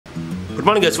Good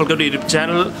morning guys, welcome to YouTube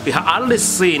channel. We have already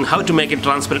seen how to make a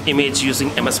transparent image using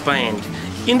MS Paint.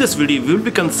 In this video, we will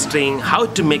be considering how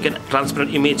to make a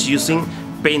transparent image using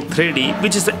Paint 3D,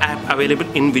 which is the app available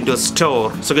in Windows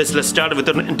Store. So guys, let's start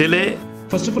without delay.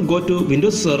 First of all, go to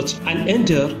Windows Search and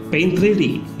enter Paint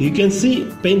 3D. You can see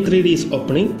Paint 3D is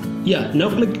opening. Yeah, now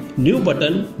click New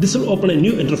button. This will open a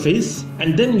new interface,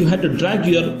 and then you have to drag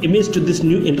your image to this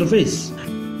new interface.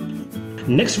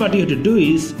 Next, what you have to do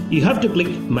is you have to click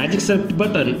Magic Select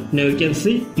button. Now you can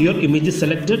see your image is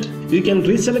selected. You can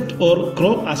reselect or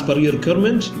crop as per your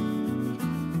requirement.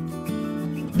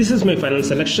 This is my final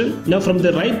selection. Now from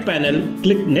the right panel,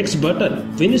 click Next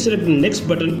button. When you select the Next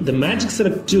button, the Magic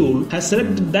Select tool has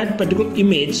selected that particular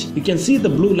image. You can see the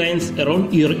blue lines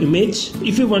around your image.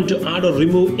 If you want to add or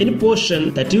remove any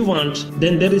portion that you want,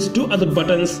 then there is two other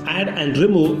buttons, Add and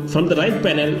Remove, from the right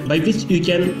panel, by which you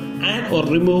can add or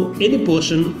remove any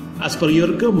portion as per your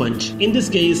requirement. In this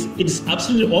case, it is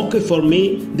absolutely okay for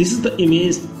me. This is the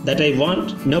image that I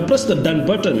want. Now press the Done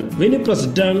button. When you press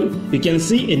Done, you can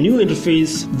see a new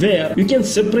interface where you can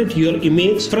separate your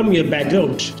image from your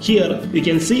background. Here you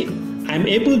can see I am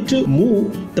able to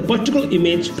move the particular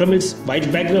image from its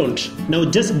white background. Now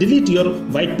just delete your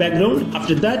white background.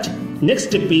 After that, next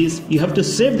step is you have to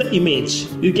save the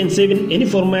image. You can save in any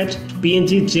format,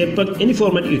 PNG, JPEG, any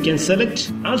format you can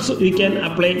select. Also you can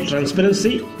apply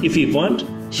transparency if you want.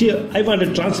 Here I want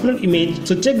a transparent image,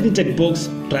 so check the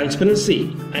checkbox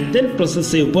transparency and then press the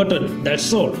save button.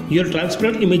 That's all. Your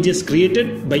transparent image is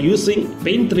created by using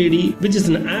Paint 3D, which is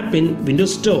an app in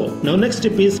Windows Store. Now next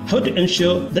step is how to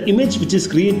ensure the image which is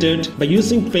created by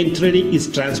using Paint 3D is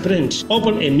transparent.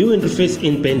 Open a new interface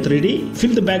in Paint 3D.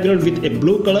 Fill the background with a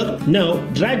blue color. Now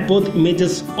drag both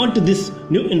images onto this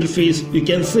new interface. You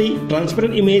can see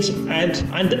transparent image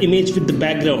and the image with the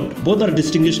background. Both are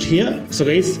distinguished here. So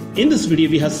guys, in this video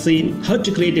we have seen how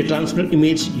to create a transparent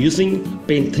image using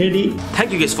Paint 3D.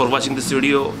 Thank you guys for watching this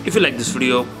video. If you like this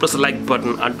video, press the like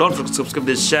button and don't forget to subscribe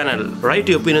to this channel. Write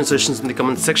your opinion suggestions in the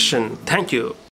comment section. Thank you.